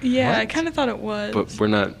trap. Yeah, I What? kind of thought it was. But we're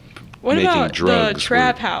not What making about drugs. the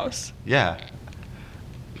trap We're- house? Yeah.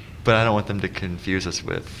 But I don't want them to confuse us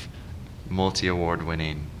with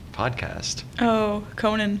multi-award-winning podcast, Oh,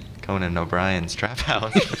 Conan. Conan O'Brien's Trap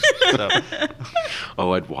House. So-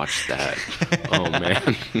 Oh, I'd watch that. Oh,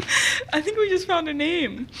 man. I think we just found a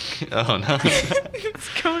name. Oh no. It's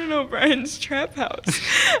Conan O'Brien's Trap House.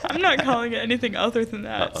 I'm not calling it anything other than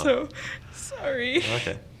that, Uh-oh. so sorry.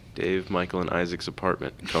 Okay. Dave, Michael, and Isaac's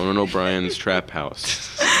apartment. Conan O'Brien's trap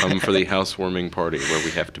house. Come for the housewarming party where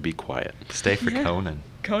we have to be quiet. Stay for Yeah. Conan.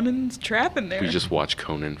 Conan's trapping there. We just watch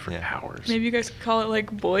Conan for Yeah. hours. Maybe you guys could call it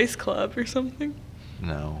like Boys Club or something.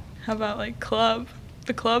 No. How about like Club?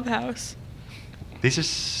 The Clubhouse. These are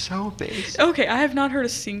so basic. Okay, I have not heard a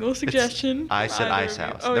single suggestion. I from said either Ice of you.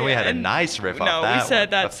 House. Oh, Then we yeah, had a and- nice riff no, off that we said one.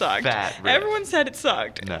 that A sucked. fat riff. Everyone said it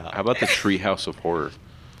sucked. No. How about the Treehouse of Horror?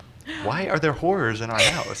 Why are there horrors in our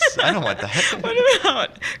house? I don't want that. What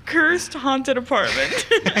about Cursed Haunted Apartment?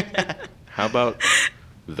 How about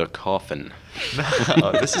the Coffin?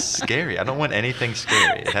 No, this is scary. I don't want anything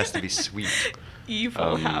scary. It has to be sweet.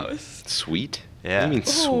 Evil House. Sweet? Yeah. What do you mean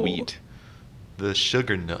Oh. sweet? The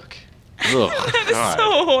Sugar Nook. Ugh, That is God.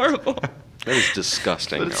 so horrible. That is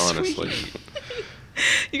disgusting, But it's honestly. sweet.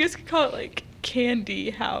 You guys could call it like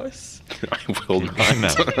Candy House. I will not.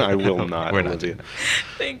 No. I will not. We're not Olivia. doing that.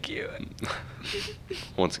 Thank you.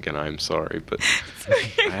 Once again, I'm sorry, but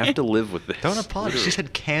okay. I have to live with this. Don't apologize. She Literally.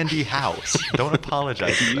 said Candy House. Don't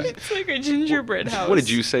apologize for that. It's like a gingerbread house. What did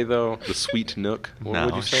you say though? The Sweet Nook? What No,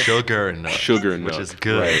 would you say? Sugar Nook. Sugar Which Nook, is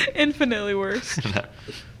good. right. Infinitely worse.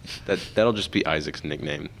 No. That'll just be Isaac's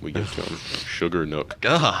nickname we give to him. Sugar Nook.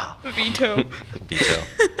 Ugh. Veto. Veto.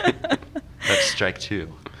 That's strike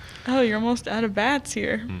two. Oh, you're almost out of bats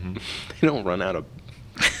here. Mhm. They don't run out of.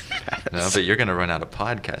 No, but you're gonna run out of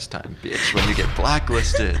podcast time, bitch, when you get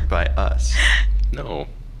blacklisted by us. No.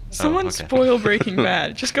 Someone okay. spoil Breaking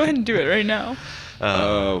Bad. Just go ahead and do it right now.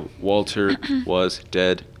 Walter was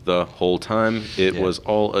dead the whole time. It Yeah. was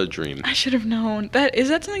all a dream. I should have known. Is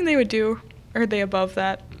that something they would do? Or are they above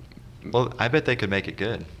that? Well, I bet they could make it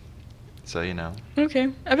good. So you know, Okay,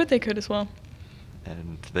 I bet they could as well.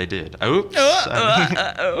 and they did. Oops.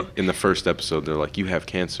 Uh-oh. In the first episode, they're like, "You have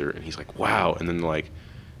cancer," and he's like, "Wow!" And then they're like,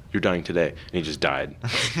 "You're dying today," and he just died.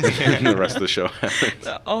 And the rest of the show happens.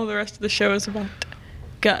 All the rest of the show is about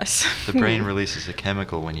Gus. The brain releases a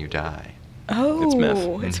chemical when you die. Oh, It's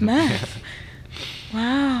meth. It's Mhm. meth.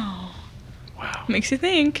 Wow. Wow. Makes you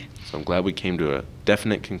think. So I'm glad we came to a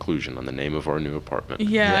definite conclusion on the name of our new apartment.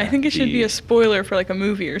 Yeah, I Yeah. think it should be The- a spoiler for like a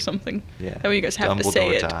movie or something. Yeah. That way you guys have to Dumbledore say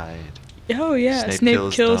it. died. Oh yeah, Snape Snape,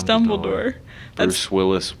 kills kills Dumbledore. Dumbledore. Bruce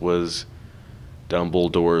Willis was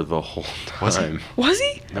Dumbledore the whole Was he? time. Was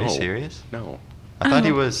he? Are you serious? No, I thought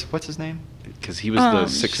he Oh. was. What's his name? because he was the Um,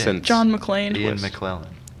 Sixth shit. Sense. John McClane. Ian twist. McClellan.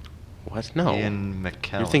 What? No. Ian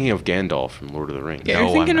McKellen. You're thinking of Gandalf from Lord of the Rings. Yeah, No, you're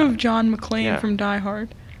I'm thinking not. of John McClane Yeah. from Die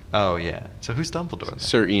Hard. Oh yeah. So who's Dumbledore? Then?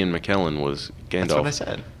 Sir Ian McKellen was Gandalf. That's what I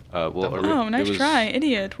said. Well, Dumbledore. Oh, nice it was- try,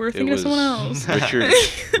 idiot. We're it thinking of someone was else.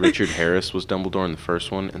 Richard Harris was Dumbledore in the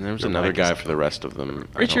first one, and there was Your another mic guy is- for the rest of them. I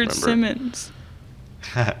don't Richard remember. Simmons.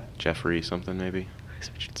 Jeffrey something maybe.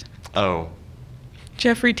 Who's Richard Simmons? Oh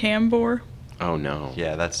Jeffrey Tambor. Oh no.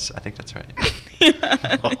 yeah. I think that's right.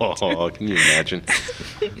 Oh, can you imagine?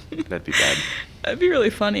 That'd be bad. That'd be really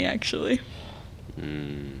funny, actually.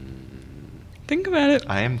 Mm, Think about it.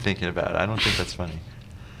 I am thinking about it. I don't think that's funny.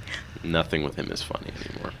 nothing with him is funny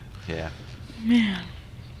anymore. Yeah. Man,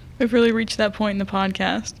 we've really reached that point in the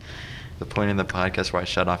podcast. The point in the podcast where I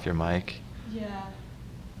shut off your mic. Yeah.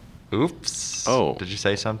 Oops. Oh. Did you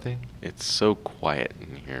say something? It's so quiet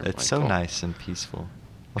in here. It's so Michael. nice and peaceful.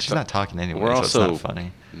 Well, she's But not talking anyway, We're so also it's not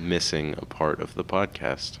funny. missing a part of the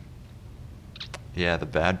podcast. Yeah, the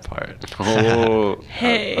bad part. Oh,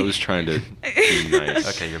 Hey. I was trying to be nice.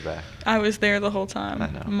 Okay, you're back. I was there the whole time, I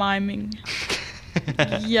know. miming,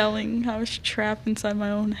 yelling. I was trapped inside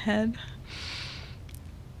my own head.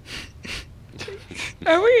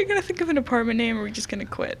 Are we gonna think of an apartment name, or are we just gonna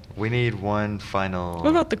quit? We need one final. What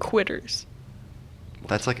about the Quitters?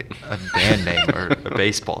 That's like a band name or a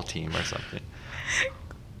baseball team or something.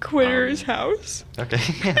 Quitters House. Okay.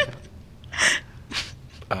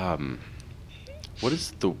 What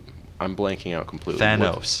is the? I'm blanking out completely.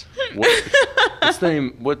 Thanos. What's the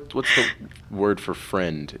name? What's the word for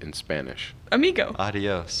friend in Spanish? Amigo.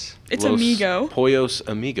 Adios. It's Los amigo. Pollos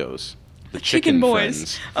amigos. The Chicken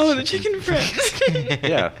boys. friends. Oh, the chicken friends.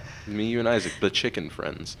 Yeah, me, you, and Isaac, the chicken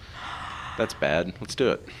friends. That's bad. Let's do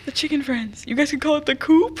it. The chicken friends. You guys could call it the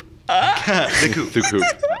coop. Ah. The coop. The coop.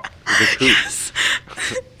 The coop. Yes.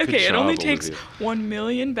 Good Okay, it only job, takes Olivia. 1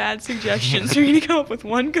 million bad suggestions for you to come up with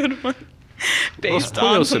one good one based on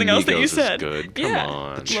Pollos something else that you Amigos is said. good. Come Yeah.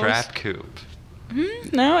 on. The Los- trap coop.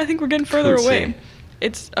 No, I think we're getting further Coop. away.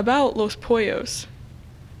 It's about Los Pollos.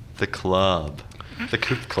 The club. The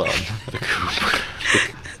coop club. The coop.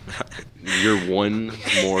 You're one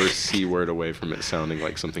more C word away from it sounding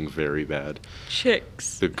like something very bad.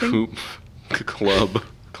 Chicks. The coop club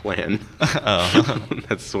clan. Oh.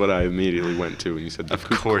 That's what I immediately went to when you said the Of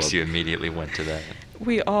coop course club. you immediately went to that.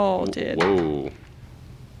 We all did. Whoa.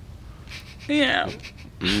 Yeah.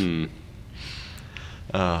 Mmm.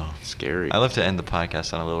 Oh. Scary. I love to end the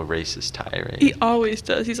podcast on a little racist tirade. He always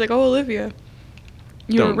does. He's like, "Oh, Olivia,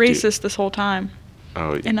 you were Don't do- racist this whole time,"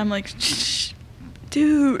 Oh, and I'm like, "Shh,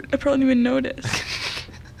 dude, I probably didn't even notice."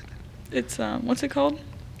 It's what's it called?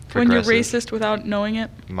 When you're Progressive. racist without knowing it.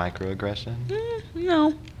 Microaggression?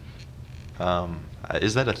 No.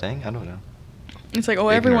 Is that a thing? I don't know. It's like, oh,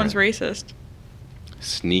 everyone's Ignorant. racist.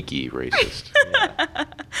 sneaky racist. Yeah.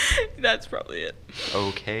 That's probably it.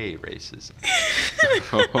 Okay, racism.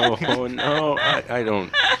 Oh, no, I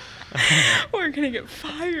don't. We're gonna get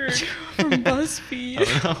fired from BuzzFeed.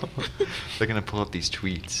 I don't know. They're gonna pull up these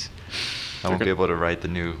tweets. I won't be able to write the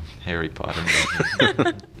new Harry Potter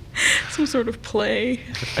movie. Some sort of play.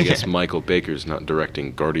 I guess Michael Baker's not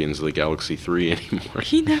directing Guardians of the Galaxy 3 anymore.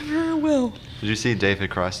 He never will. Did you see David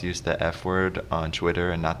Cross use the F word on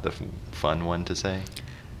Twitter and not the fun one to say?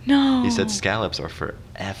 No. He said scallops are for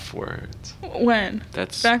F words. When?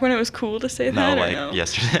 That's- back when it was cool to say No, that. or like no?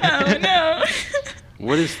 yesterday. Oh no.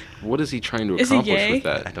 What is he trying to Is he accomplish gay? with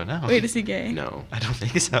that? I don't know. Wait, is he gay? No. I don't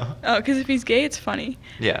think so. Oh, because if he's gay, it's funny.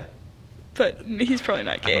 Yeah. But he's probably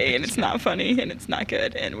not I don't gay, think and he's it's gay. not funny, and it's not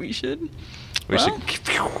good, and we should. We well, should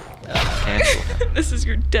cancel him. This is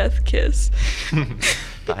your death kiss.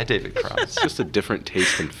 Bye, David Cross. It's just a different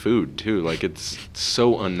taste in food, too. Like, it's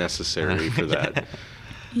so unnecessary for that.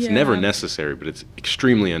 It's never Yeah. necessary, but it's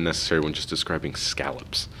extremely unnecessary when just describing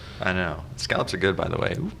scallops. I know. Scallops are good, by the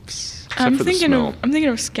way. Oops. I'm for the thinking smell. of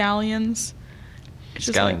scallions. It's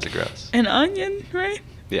just Scallions like are gross. An onion, right?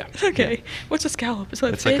 Yeah. Okay. Yeah. What's a scallop? It's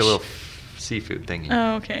like It's fish. like a little seafood thingy.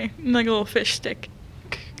 Oh, okay. Like a little fish stick.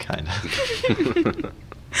 Kind of.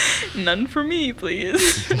 None for me,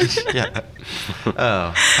 please. Yeah.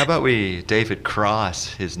 Oh, how about we David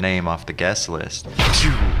Cross his name off the guest list?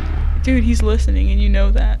 Dude, he's listening, and you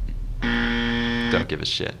know that. Don't give a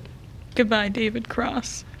shit. Goodbye, David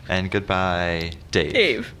Cross. And goodbye, Dave.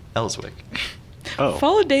 Dave. Ellswick. Oh.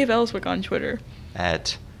 Follow Dave Ellswick on Twitter.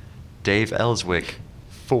 At Dave Ellswick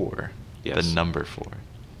 4. Yes. The number 4.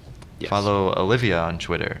 Yes. Follow Olivia on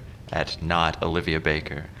Twitter at not Olivia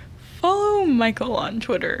Baker. Follow Michael on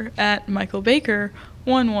Twitter at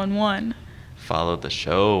MichaelBaker111. Follow the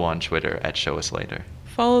show on Twitter at Show Us Later.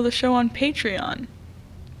 Follow the show on Patreon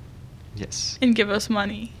Yes. and give us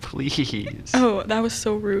money. Please. Oh, that was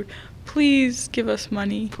so rude. Please give us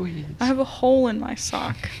money. Please. I have a hole in my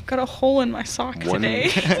sock. Got a hole in my sock One, today.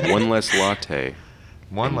 one less latte.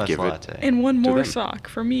 One and less give it- latte. And one to more them. sock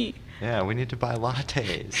for me. Yeah, we need to buy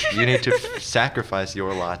lattes. You need to sacrifice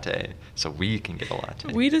your latte so we can get a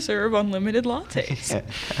latte. We deserve unlimited lattes.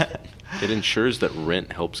 It ensures that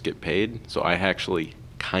rent helps get paid, so I actually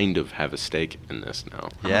kind of have a stake in this now.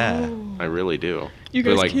 Yeah. Oh. I really do. You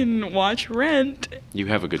But, guys can watch Rent. You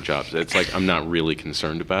have a good job. It's like I'm not really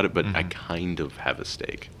concerned about it, but I Mhm. kind of have a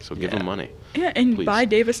stake. So give Yeah. them money. Yeah, and Please. buy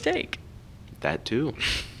Dave a steak. That too.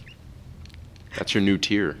 That's your new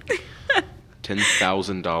tier.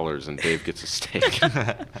 $10,000 and Dave gets a steak.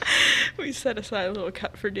 We set aside a little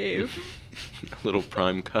cut for Dave. A little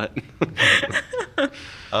prime cut.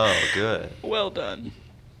 Oh, good. Well done.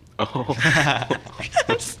 Oh.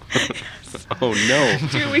 Yes. Oh no.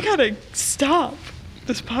 Dude, we gotta stop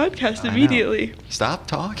this podcast I know. immediately. Stop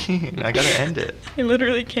talking. I gotta end it. I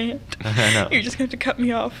literally can't. I know. You're just gonna have to cut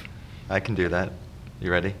me off. I can do that.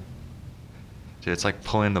 You ready? Dude, it's like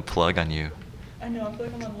pulling the plug on you. I know, I feel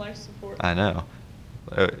like I'm on life support. I know.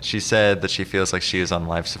 She said that she feels like she is on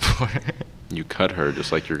life support. You cut her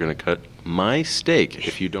just like you're going to cut my steak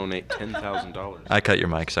if you donate $10,000. I cut your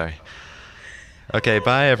mic, sorry. Okay,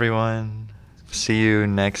 bye everyone. See you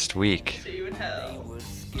next week. See you in hell.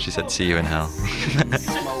 She said see you in hell.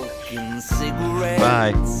 Smoking cigarettes.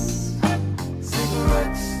 Bye.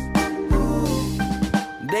 Cigarettes.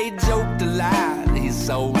 They joked a lot. He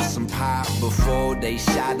sold some pot before they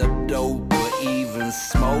shot up dope or even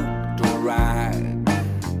smoked a ride.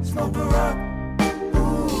 Smoked a rock.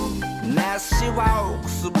 Now she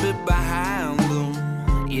walks a bit behind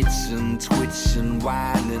them, itching, twitching,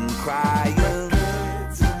 whining, crying.